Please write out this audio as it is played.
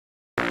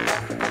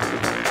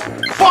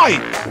Fight!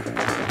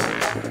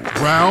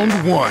 Round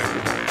one.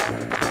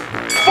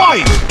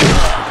 Fight!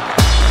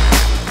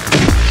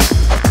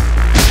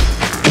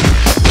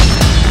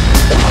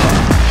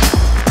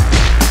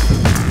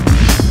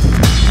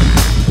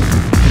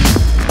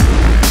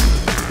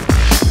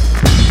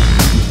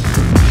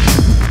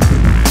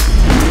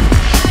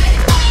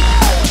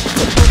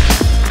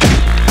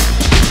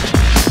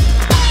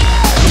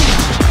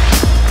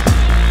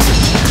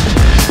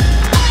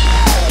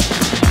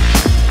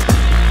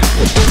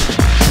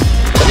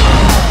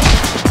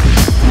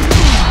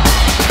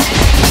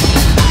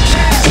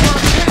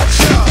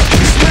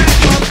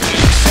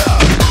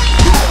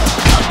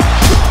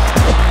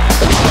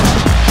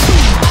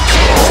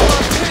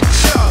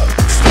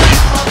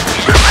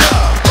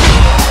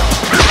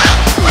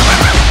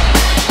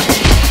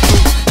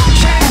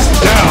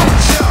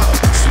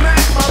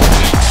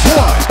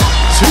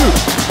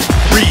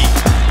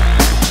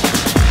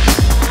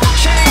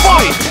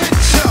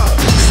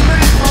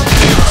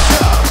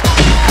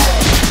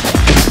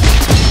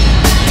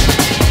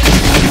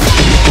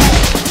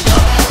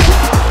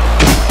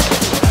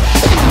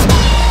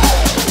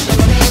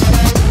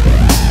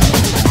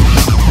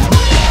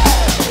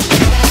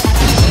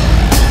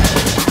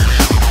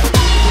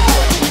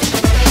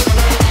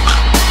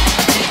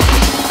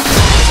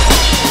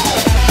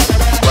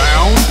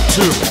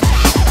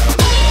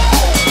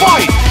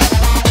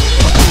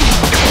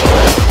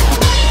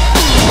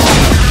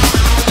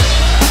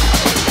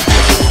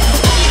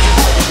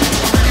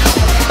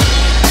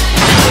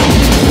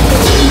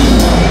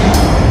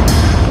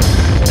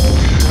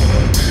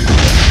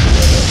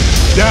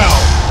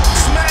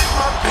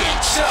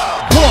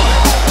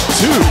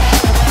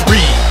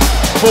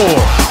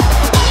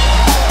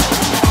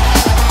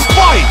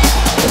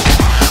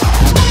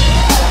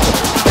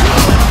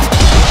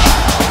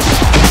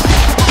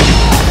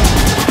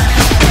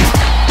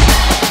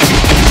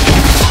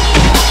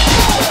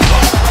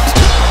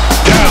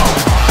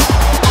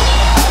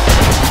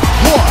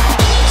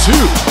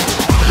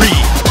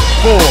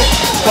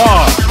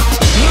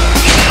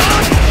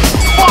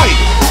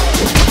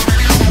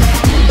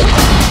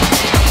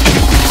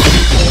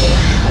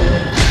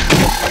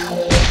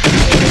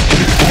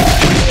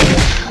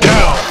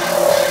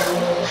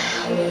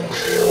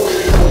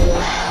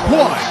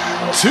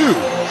 Two,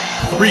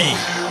 three,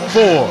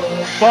 four,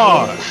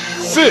 five,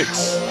 six,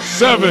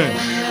 seven,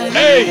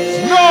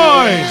 8,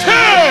 9,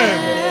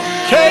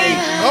 10.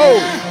 KO.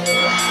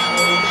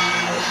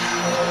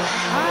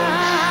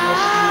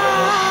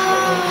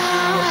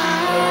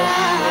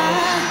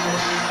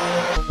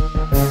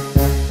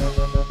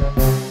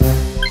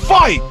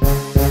 Fight!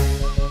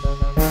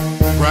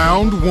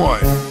 Round one.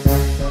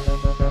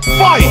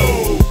 Fight!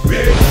 Move,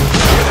 bitch,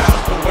 get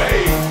out the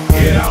way.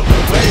 Get out the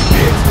way,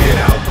 bitch, get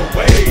out the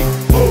way.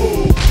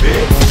 Move,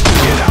 bitch,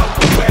 get out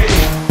the way.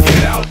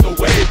 Get out the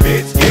way,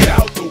 bitch, get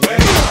out the way.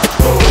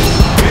 Move,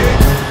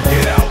 bitch,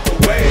 get out the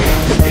way.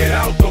 Get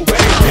out the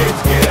way, bitch,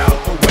 get out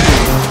the way.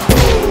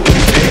 Move,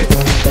 bitch,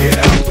 get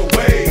out the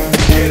way.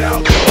 Get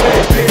out the way,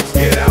 bitch,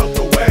 get out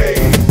the way.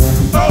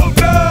 Oh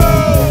no,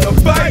 the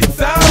fight's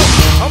out.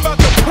 I'm about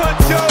to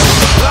punch your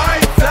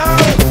lights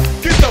out.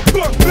 Get the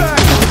fuck back,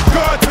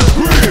 guard the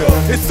grill.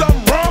 It's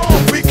something wrong,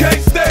 we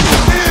can't stay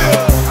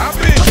still. I've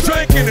been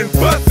drinking and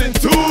busting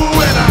too,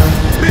 and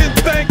I've been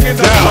thinking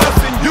of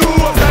busting you.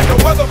 I'm like a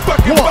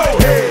motherfucking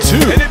bowhead.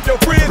 And if your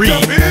friends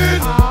come in,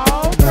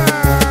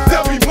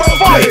 they'll be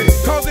motivated,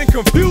 causing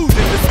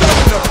confusion,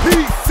 disturbing the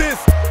peace.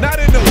 It's not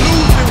an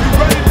illusion, we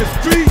running the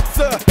streets.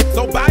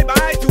 So bye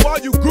bye to all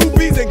you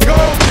groupies and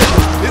gold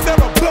diggers. Is there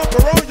a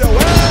bumper on your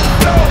ass?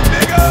 No,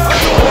 nigga. I'm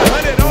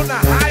doing 100 on the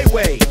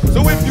highway. So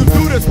if you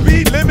do the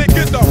speed limit,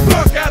 get the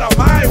fuck out of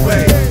my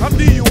way. I'm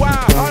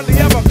DUI, hardly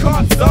ever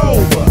caught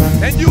sober,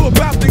 and you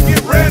about to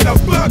get ran the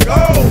fuck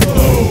over.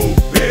 Move,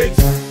 bitch,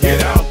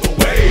 get out the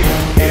way.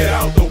 Get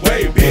out the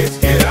way, bitch,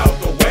 get out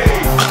the way.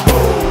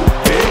 Move,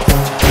 bitch,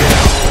 get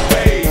out the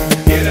way.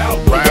 Get out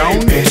the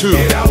way, bitch,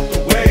 get out the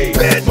way.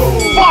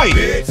 Move, Fight!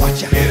 bitch,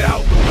 get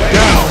out the way.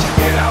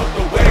 Get out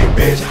the way,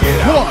 bitch, get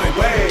out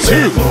the way. 1,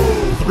 2,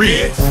 Move, 3,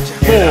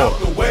 bitch, get out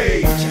 4. the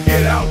way.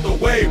 Get out the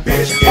way,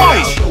 bitch, get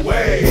Fight! out the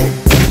way.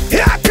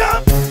 Here I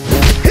come,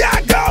 here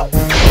I go.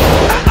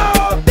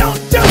 Uh-oh, don't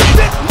jump,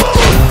 bitch,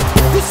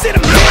 move. You see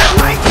the man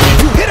like,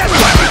 you hear that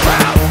fucking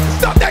crowd.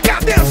 Stop that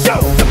goddamn show,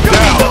 I'm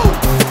gonna move.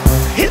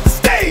 Hit the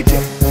stage,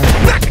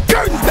 knock the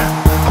curtains down.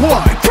 I'm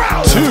fucking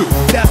crowd. 2,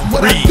 That's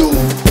what I 3, do.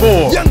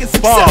 4, Young and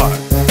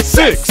 5,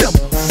 6,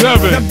 simple.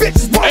 7, Now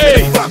bitches want me 8,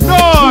 to fuck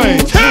 9,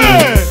 you.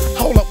 10.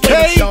 Hold up, wait a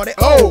minute, shorty.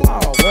 KO.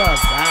 Oh, well,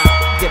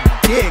 stop. Get my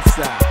dick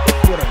sucked.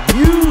 What are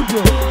you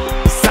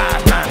doing?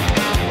 Besides mine.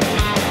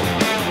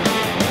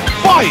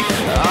 Fight!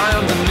 I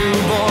am the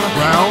newborn,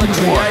 Round I'm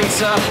the one.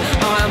 creator,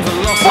 I am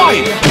velocity,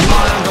 Fight!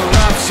 I am the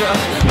rapture,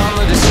 I'm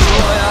the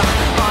destroyer,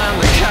 I am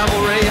the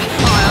cavalry,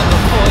 I am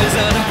the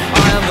poison,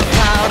 I am the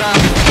powder,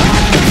 I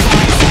am the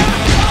fighter,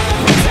 I am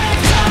the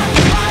protector,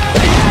 I am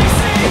the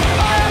AC,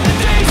 I am the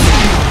DC,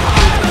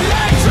 I am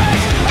electric,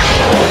 I am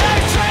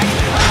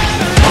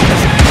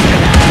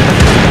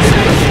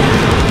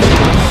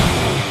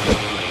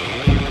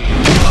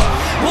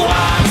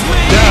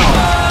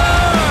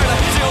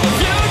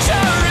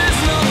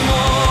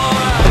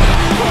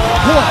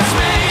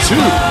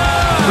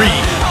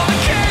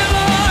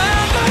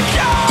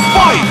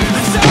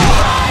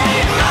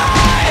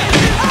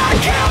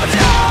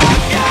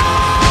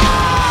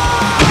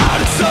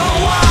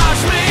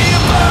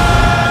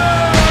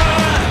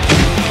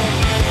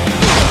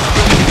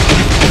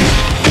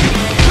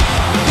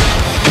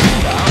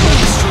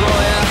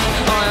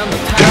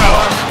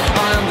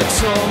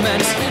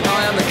torment,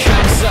 I am the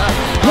cancer,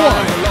 I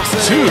am the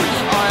velocity, 1, 2,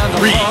 I am the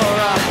 3,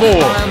 horror, 4.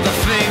 I am the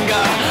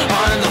finger,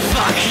 I am the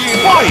fuck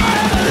you. Fight!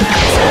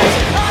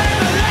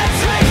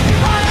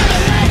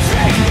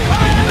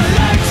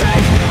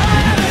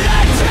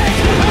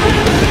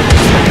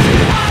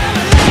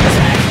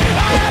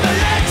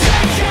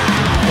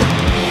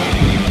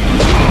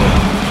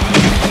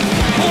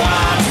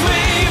 Watch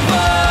me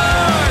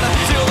burn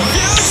till the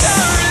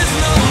future is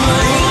no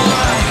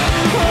more.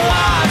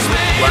 Watch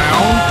me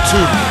Round 2.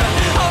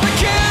 I'm the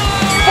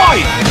killer.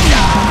 Fight!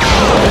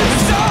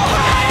 So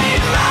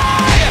hate me.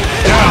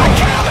 Down.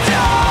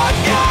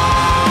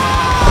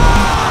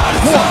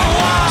 Watch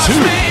 1, 2,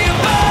 me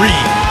 3,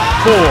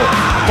 4,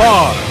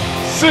 5,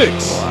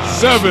 6,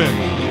 7,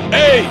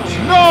 8,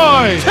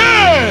 9,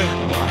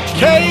 10.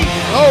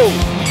 KO.